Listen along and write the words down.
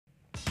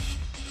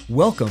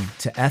Welcome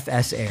to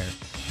FS Air,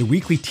 the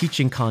weekly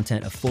teaching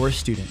content of Forest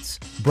students,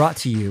 brought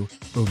to you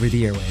over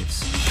the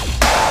airwaves.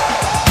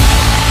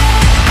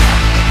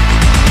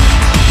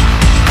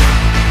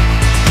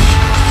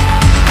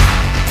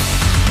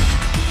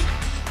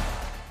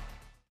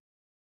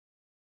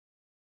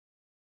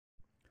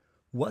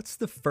 What's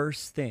the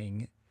first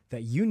thing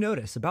that you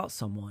notice about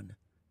someone?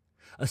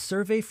 A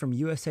survey from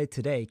USA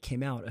Today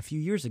came out a few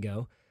years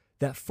ago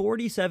that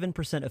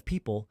 47% of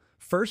people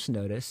first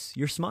notice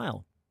your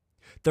smile.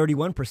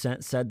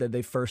 31% said that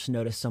they first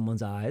noticed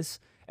someone's eyes,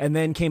 and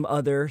then came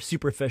other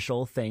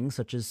superficial things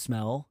such as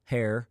smell,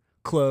 hair,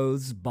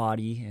 clothes,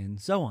 body, and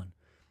so on.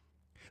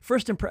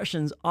 First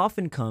impressions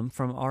often come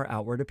from our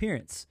outward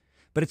appearance,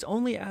 but it's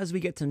only as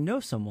we get to know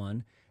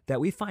someone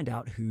that we find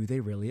out who they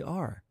really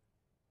are.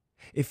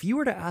 If you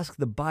were to ask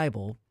the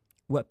Bible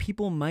what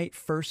people might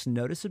first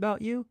notice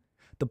about you,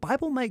 the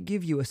Bible might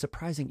give you a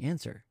surprising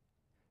answer: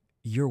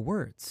 your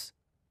words.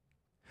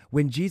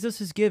 When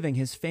Jesus is giving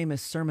his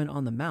famous Sermon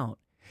on the Mount,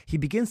 he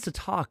begins to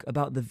talk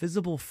about the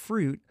visible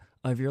fruit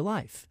of your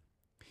life.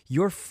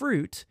 Your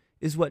fruit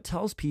is what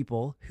tells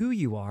people who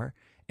you are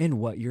and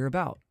what you're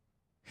about.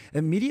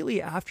 Immediately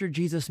after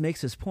Jesus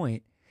makes his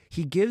point,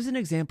 he gives an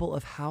example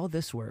of how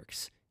this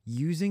works,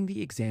 using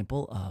the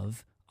example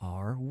of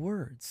our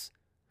words.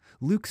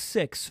 Luke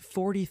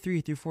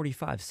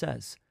 6:43-45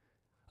 says,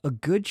 "A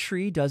good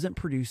tree doesn't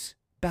produce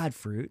bad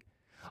fruit.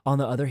 On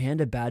the other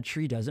hand, a bad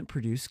tree doesn't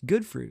produce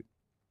good fruit.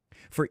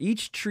 For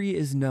each tree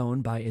is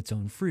known by its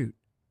own fruit.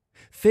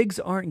 Figs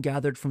aren't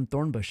gathered from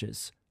thorn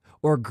bushes,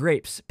 or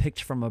grapes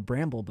picked from a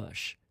bramble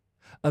bush.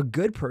 A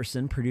good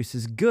person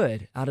produces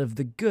good out of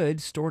the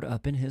good stored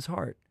up in his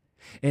heart.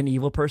 An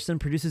evil person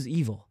produces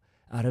evil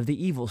out of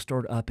the evil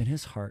stored up in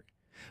his heart.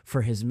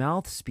 For his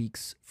mouth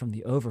speaks from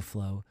the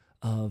overflow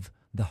of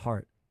the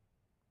heart."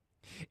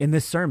 In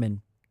this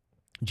sermon,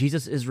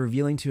 Jesus is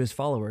revealing to his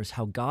followers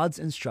how God's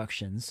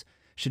instructions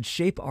should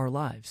shape our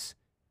lives.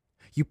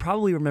 You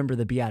probably remember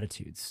the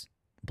Beatitudes.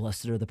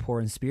 Blessed are the poor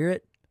in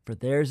spirit, for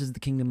theirs is the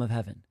kingdom of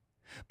heaven.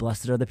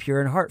 Blessed are the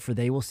pure in heart, for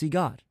they will see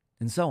God,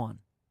 and so on.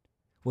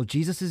 Well,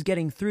 Jesus is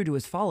getting through to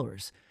his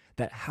followers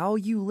that how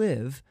you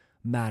live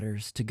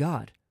matters to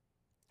God.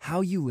 How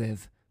you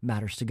live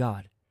matters to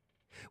God.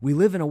 We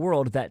live in a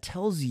world that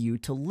tells you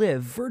to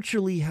live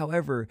virtually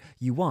however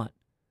you want.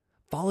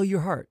 Follow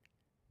your heart.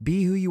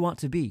 Be who you want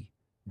to be.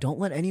 Don't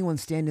let anyone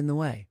stand in the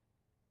way.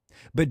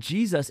 But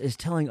Jesus is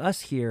telling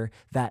us here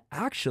that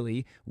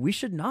actually we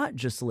should not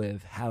just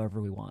live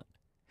however we want.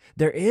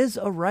 There is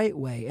a right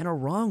way and a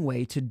wrong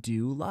way to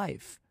do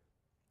life.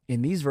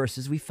 In these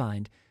verses, we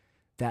find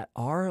that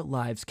our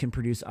lives can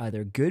produce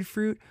either good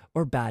fruit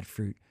or bad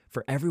fruit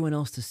for everyone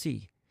else to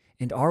see,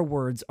 and our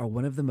words are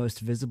one of the most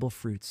visible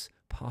fruits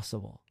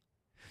possible.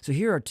 So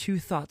here are two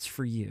thoughts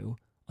for you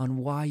on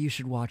why you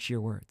should watch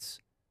your words.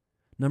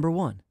 Number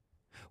one,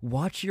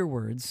 watch your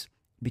words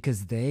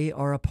because they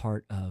are a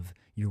part of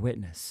your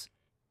witness.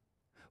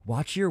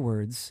 Watch your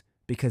words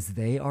because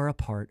they are a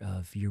part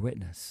of your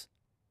witness.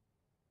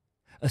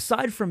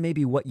 Aside from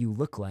maybe what you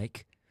look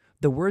like,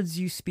 the words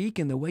you speak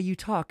and the way you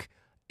talk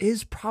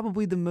is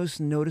probably the most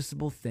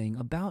noticeable thing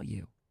about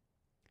you.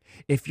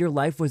 If your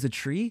life was a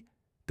tree,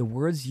 the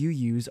words you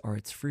use are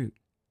its fruit.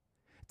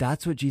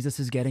 That's what Jesus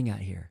is getting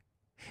at here.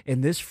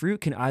 And this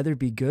fruit can either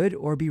be good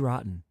or be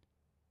rotten.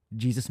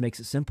 Jesus makes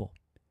it simple.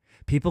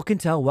 People can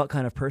tell what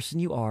kind of person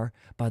you are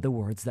by the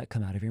words that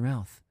come out of your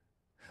mouth.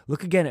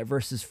 Look again at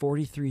verses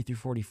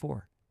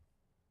 43-44.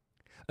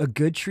 A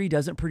good tree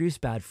doesn't produce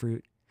bad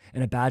fruit,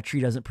 and a bad tree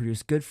doesn't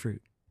produce good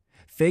fruit.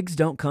 Figs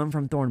don't come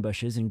from thorn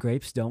bushes, and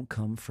grapes don't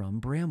come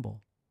from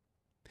bramble.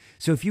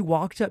 So if you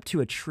walked up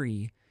to a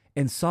tree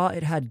and saw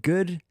it had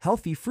good,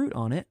 healthy fruit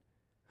on it,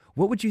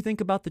 what would you think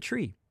about the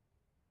tree?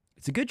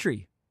 It's a good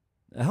tree,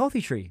 a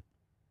healthy tree.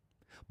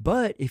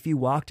 But if you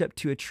walked up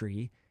to a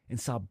tree and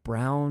saw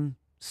brown,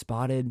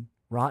 spotted,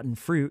 rotten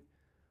fruit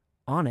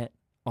on it,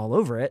 all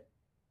over it,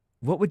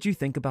 what would you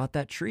think about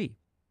that tree?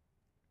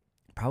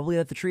 Probably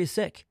that the tree is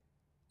sick.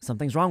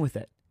 Something's wrong with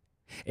it.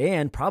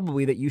 And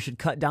probably that you should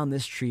cut down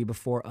this tree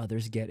before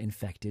others get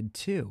infected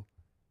too.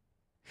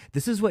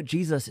 This is what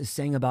Jesus is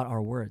saying about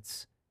our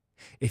words.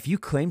 If you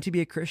claim to be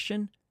a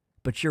Christian,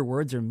 but your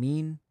words are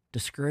mean,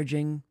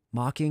 discouraging,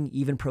 mocking,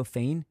 even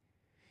profane,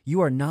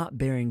 you are not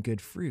bearing good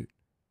fruit.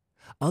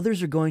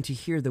 Others are going to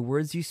hear the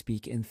words you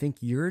speak and think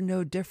you're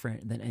no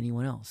different than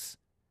anyone else.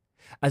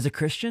 As a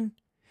Christian,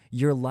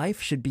 your life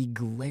should be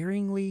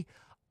glaringly,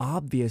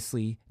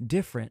 obviously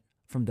different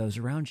from those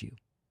around you.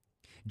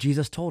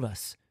 Jesus told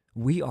us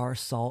we are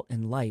salt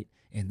and light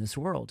in this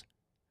world.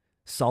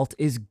 Salt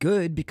is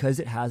good because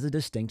it has a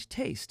distinct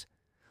taste.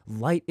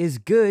 Light is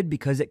good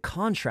because it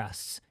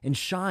contrasts and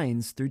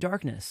shines through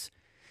darkness.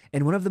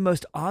 And one of the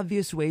most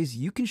obvious ways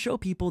you can show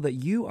people that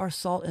you are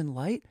salt and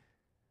light,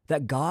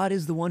 that God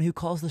is the one who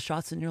calls the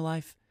shots in your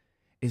life,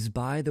 is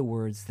by the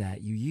words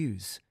that you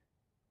use.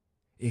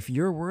 If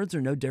your words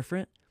are no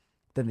different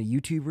than the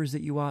YouTubers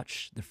that you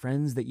watch, the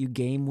friends that you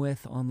game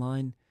with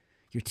online,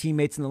 your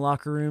teammates in the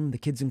locker room, the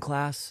kids in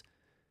class,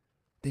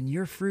 then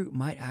your fruit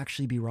might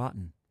actually be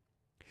rotten.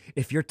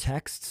 If your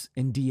texts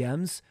and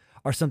DMs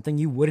are something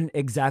you wouldn't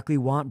exactly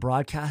want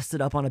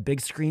broadcasted up on a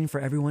big screen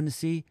for everyone to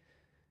see,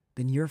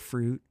 then your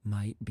fruit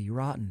might be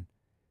rotten.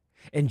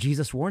 And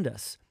Jesus warned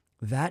us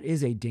that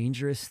is a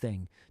dangerous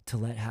thing to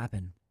let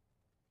happen.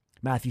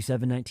 Matthew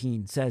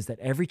 7:19 says that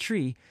every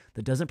tree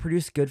that doesn't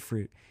produce good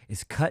fruit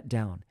is cut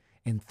down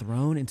and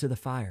thrown into the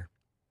fire.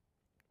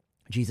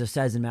 Jesus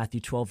says in Matthew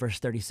 12, verse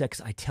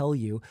 36, I tell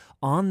you,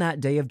 on that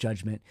day of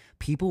judgment,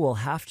 people will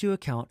have to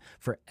account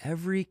for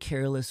every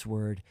careless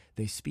word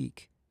they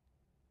speak.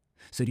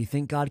 So do you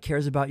think God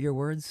cares about your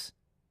words?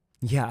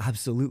 Yeah,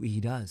 absolutely he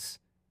does.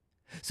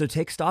 So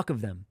take stock of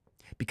them,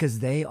 because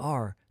they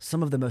are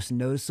some of the most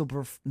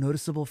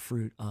noticeable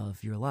fruit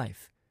of your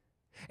life.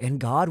 And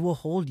God will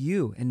hold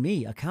you and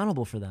me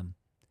accountable for them.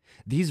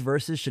 These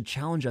verses should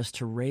challenge us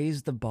to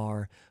raise the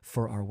bar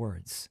for our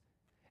words.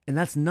 And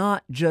that's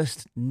not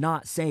just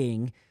not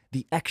saying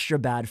the extra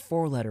bad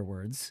four-letter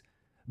words,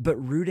 but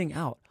rooting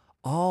out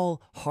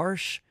all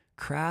harsh,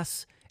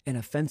 crass, and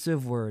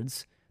offensive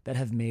words that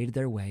have made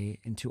their way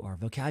into our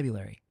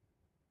vocabulary.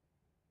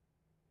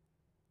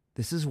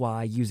 This is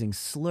why using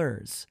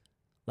slurs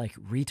like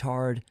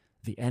retard,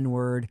 the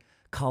N-word,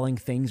 calling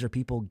things or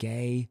people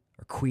gay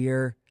or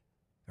queer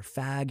or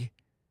fag,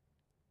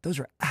 those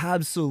are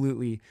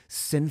absolutely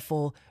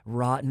sinful,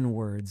 rotten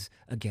words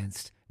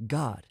against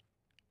God.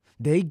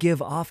 They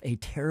give off a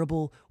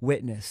terrible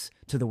witness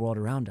to the world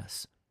around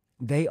us.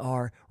 They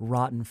are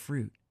rotten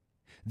fruit.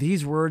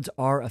 These words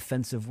are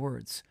offensive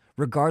words,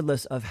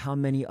 regardless of how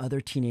many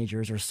other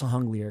teenagers or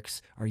song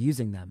lyrics are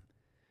using them.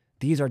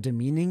 These are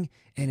demeaning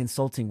and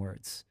insulting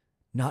words,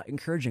 not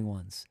encouraging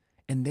ones,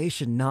 and they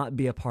should not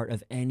be a part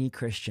of any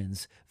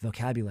Christian's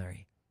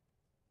vocabulary.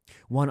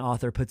 One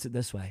author puts it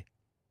this way: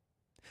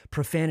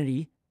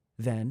 profanity,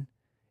 then,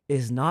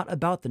 is not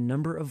about the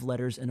number of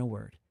letters in a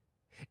word.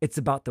 It's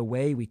about the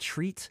way we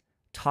treat,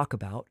 talk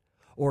about,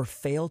 or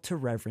fail to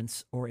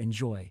reverence or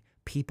enjoy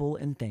people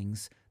and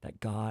things that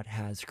God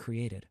has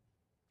created.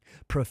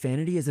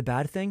 Profanity is a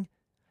bad thing,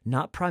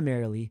 not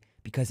primarily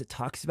because it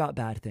talks about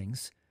bad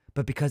things,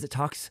 but because it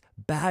talks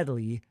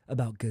badly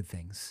about good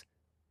things.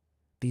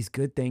 These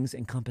good things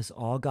encompass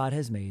all God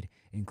has made,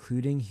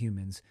 including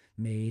humans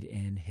made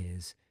in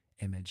his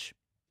image.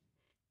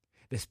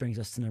 This brings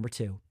us to number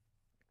 2.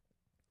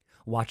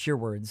 Watch your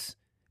words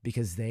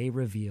because they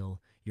reveal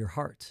your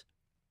heart.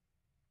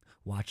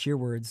 Watch your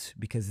words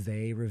because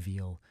they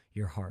reveal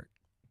your heart.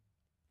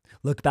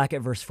 Look back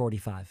at verse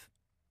 45.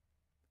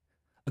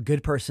 A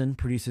good person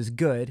produces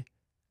good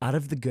out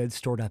of the good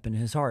stored up in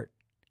his heart.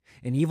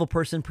 An evil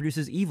person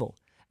produces evil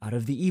out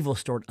of the evil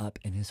stored up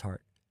in his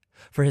heart.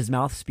 For his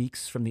mouth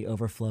speaks from the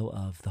overflow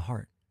of the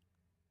heart.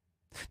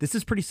 This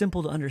is pretty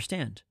simple to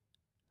understand,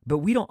 but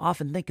we don't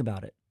often think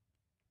about it.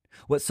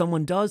 What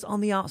someone does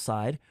on the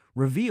outside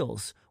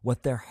reveals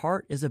what their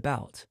heart is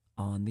about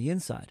on the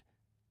inside.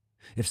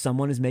 If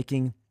someone is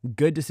making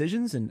good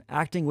decisions and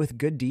acting with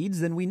good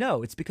deeds, then we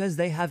know it's because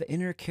they have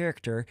inner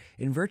character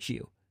and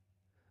virtue.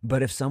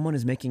 But if someone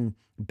is making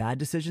bad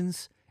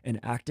decisions and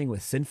acting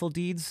with sinful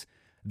deeds,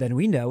 then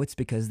we know it's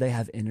because they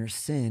have inner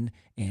sin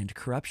and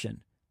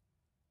corruption.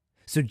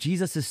 So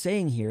Jesus is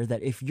saying here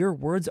that if your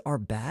words are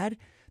bad,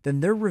 then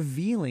they're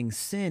revealing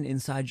sin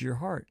inside your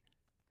heart.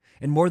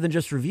 And more than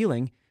just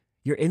revealing,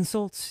 your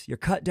insults, your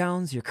cut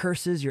downs, your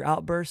curses, your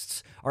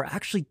outbursts are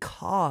actually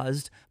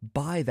caused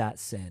by that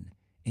sin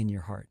in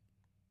your heart.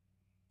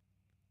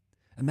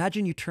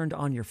 Imagine you turned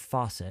on your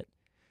faucet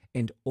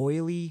and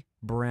oily,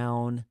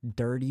 brown,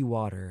 dirty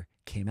water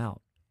came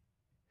out.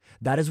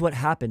 That is what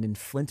happened in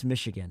Flint,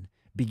 Michigan,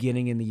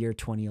 beginning in the year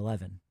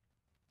 2011.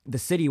 The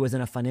city was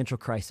in a financial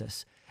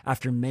crisis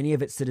after many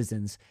of its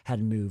citizens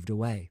had moved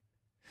away.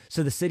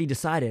 So the city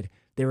decided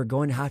they were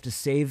going to have to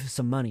save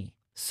some money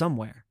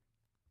somewhere.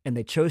 And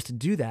they chose to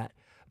do that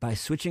by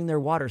switching their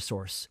water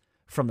source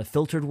from the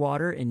filtered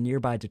water in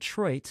nearby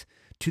Detroit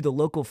to the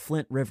local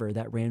Flint River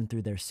that ran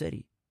through their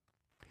city.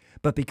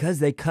 But because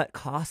they cut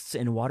costs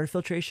in water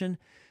filtration,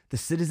 the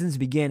citizens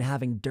began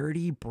having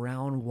dirty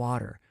brown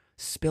water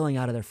spilling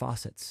out of their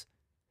faucets.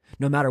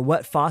 No matter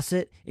what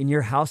faucet in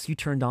your house you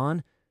turned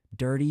on,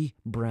 dirty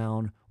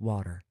brown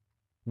water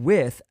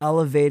with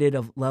elevated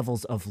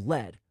levels of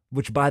lead,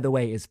 which, by the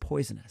way, is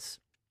poisonous.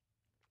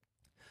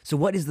 So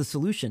what is the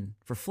solution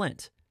for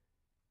Flint?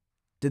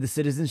 Did the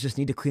citizens just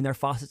need to clean their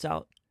faucets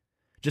out?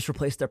 Just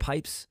replace their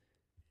pipes?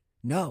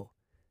 No.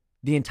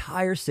 The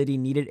entire city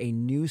needed a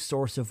new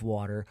source of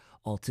water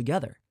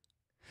altogether.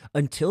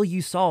 Until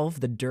you solve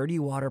the dirty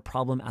water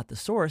problem at the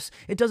source,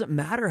 it doesn't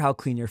matter how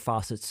clean your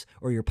faucets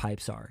or your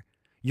pipes are.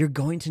 You're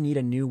going to need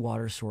a new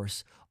water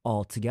source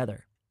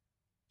altogether.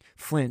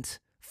 Flint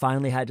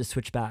finally had to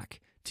switch back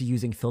to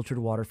using filtered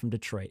water from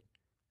Detroit,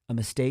 a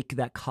mistake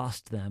that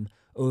cost them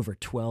over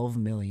 $12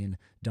 million.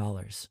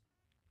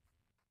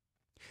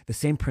 The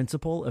same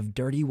principle of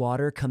dirty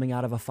water coming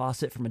out of a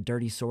faucet from a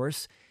dirty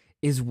source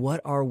is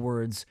what our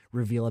words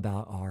reveal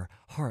about our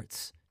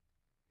hearts.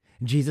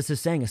 Jesus is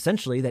saying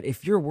essentially that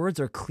if your words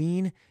are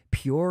clean,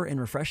 pure, and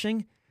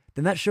refreshing,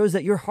 then that shows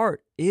that your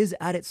heart is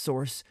at its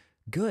source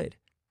good.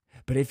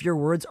 But if your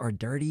words are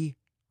dirty,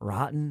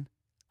 rotten,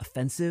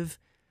 offensive,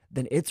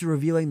 then it's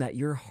revealing that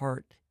your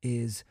heart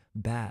is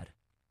bad.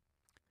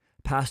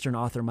 Pastor and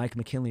author Mike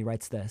McKinley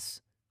writes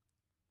this: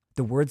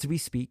 "The words we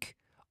speak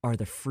are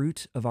the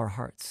fruit of our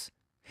hearts.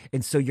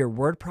 And so your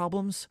word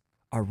problems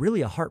are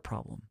really a heart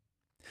problem.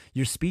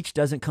 Your speech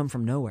doesn't come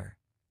from nowhere.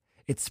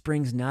 It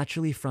springs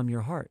naturally from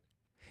your heart.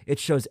 It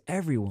shows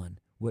everyone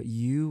what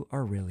you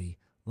are really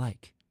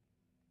like."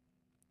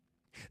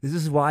 This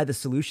is why the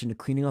solution to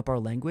cleaning up our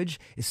language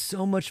is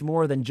so much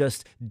more than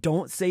just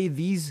don't say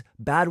these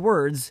bad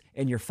words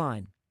and you're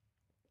fine.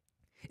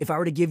 If I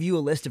were to give you a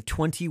list of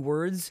 20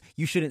 words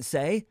you shouldn't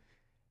say,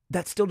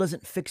 that still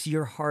doesn't fix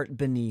your heart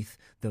beneath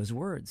those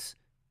words.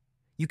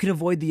 You can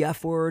avoid the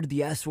F word,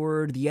 the S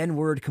word, the N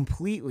word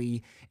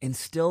completely and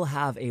still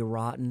have a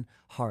rotten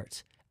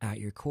heart at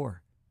your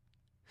core.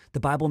 The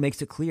Bible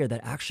makes it clear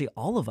that actually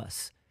all of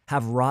us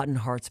have rotten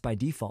hearts by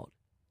default.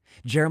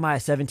 Jeremiah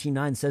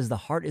 17:9 says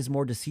the heart is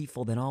more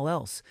deceitful than all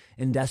else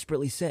and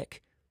desperately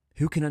sick.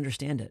 Who can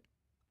understand it?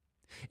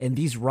 And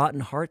these rotten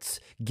hearts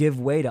give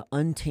way to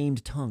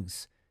untamed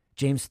tongues.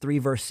 James 3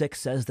 verse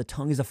 6 says the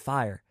tongue is a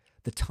fire.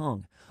 The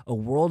tongue, a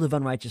world of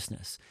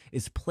unrighteousness,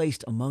 is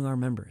placed among our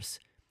members.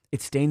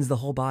 It stains the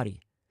whole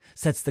body,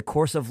 sets the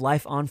course of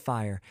life on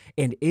fire,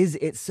 and is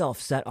itself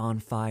set on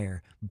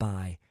fire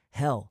by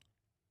hell.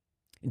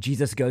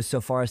 Jesus goes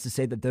so far as to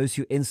say that those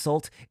who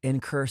insult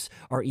and curse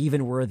are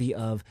even worthy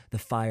of the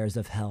fires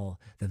of hell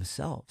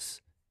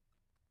themselves.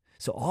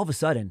 So all of a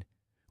sudden,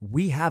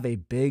 we have a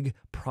big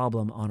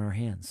problem on our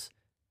hands.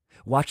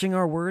 Watching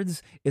our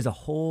words is a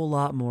whole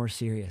lot more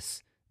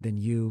serious than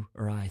you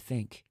or I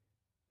think.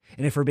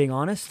 And if we're being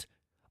honest,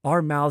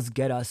 our mouths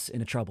get us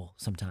into trouble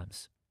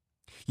sometimes.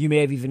 You may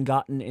have even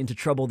gotten into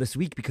trouble this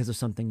week because of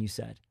something you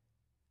said.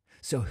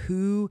 So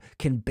who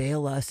can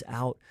bail us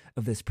out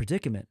of this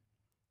predicament?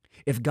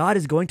 If God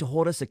is going to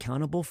hold us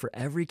accountable for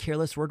every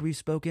careless word we've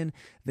spoken,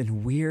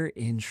 then we're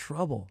in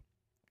trouble.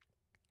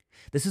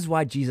 This is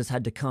why Jesus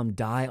had to come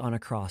die on a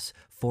cross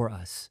for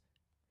us.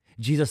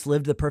 Jesus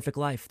lived the perfect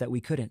life that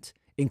we couldn't,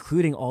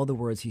 including all the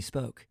words he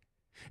spoke.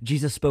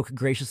 Jesus spoke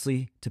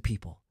graciously to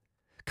people,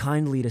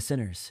 kindly to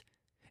sinners.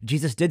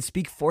 Jesus did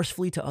speak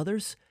forcefully to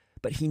others,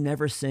 but he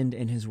never sinned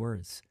in his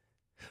words.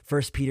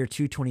 1 Peter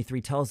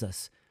 2:23 tells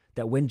us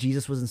that when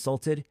Jesus was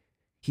insulted,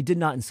 he did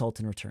not insult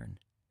in return.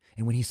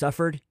 And when he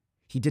suffered,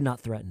 he did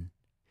not threaten.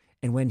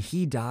 And when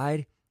he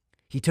died,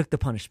 he took the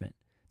punishment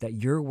that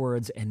your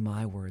words and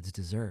my words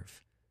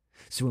deserve.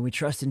 So when we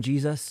trust in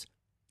Jesus,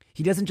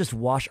 he doesn't just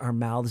wash our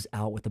mouths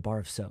out with a bar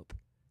of soap.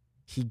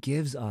 He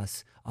gives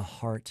us a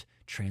heart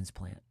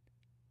transplant.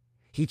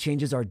 He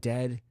changes our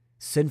dead,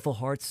 sinful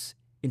hearts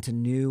into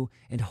new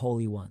and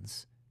holy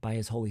ones by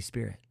his Holy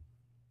Spirit.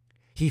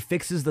 He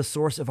fixes the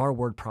source of our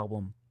word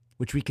problem,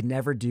 which we can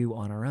never do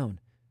on our own.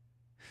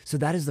 So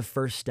that is the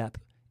first step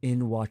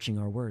in watching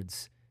our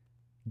words.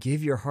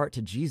 Give your heart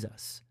to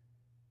Jesus.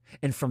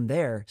 And from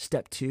there,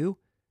 step 2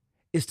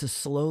 is to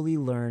slowly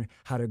learn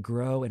how to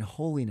grow in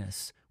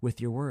holiness with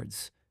your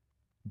words,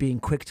 being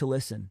quick to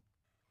listen,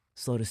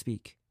 slow to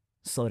speak,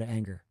 slow to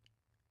anger,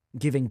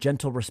 giving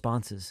gentle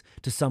responses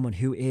to someone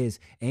who is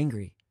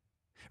angry,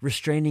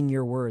 restraining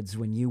your words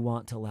when you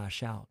want to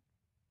lash out.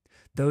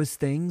 Those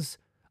things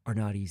are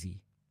not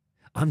easy.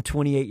 I'm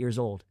 28 years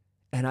old,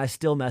 and I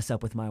still mess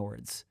up with my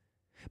words.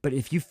 But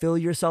if you fill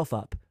yourself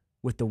up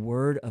with the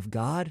word of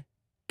God,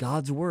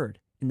 God's word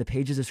in the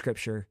pages of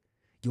Scripture,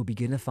 you'll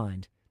begin to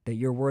find that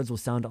your words will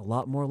sound a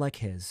lot more like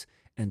his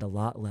and a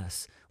lot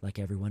less like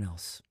everyone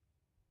else.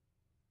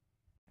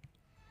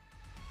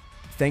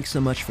 Thanks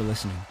so much for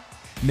listening.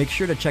 Make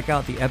sure to check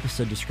out the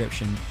episode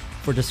description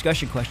for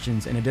discussion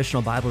questions and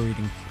additional Bible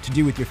reading to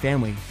do with your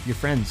family, your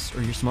friends,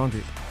 or your small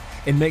group.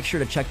 And make sure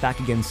to check back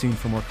again soon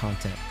for more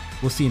content.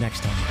 We'll see you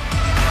next time.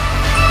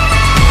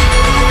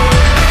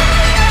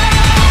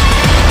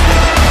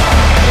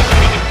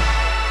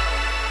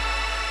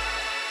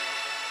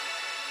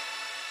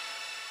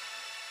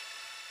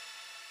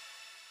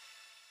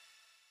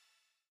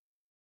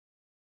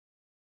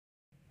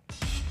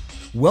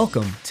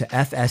 Welcome to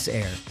FS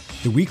Air,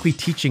 the weekly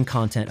teaching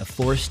content of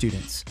Forest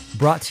students,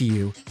 brought to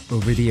you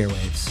over the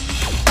airwaves.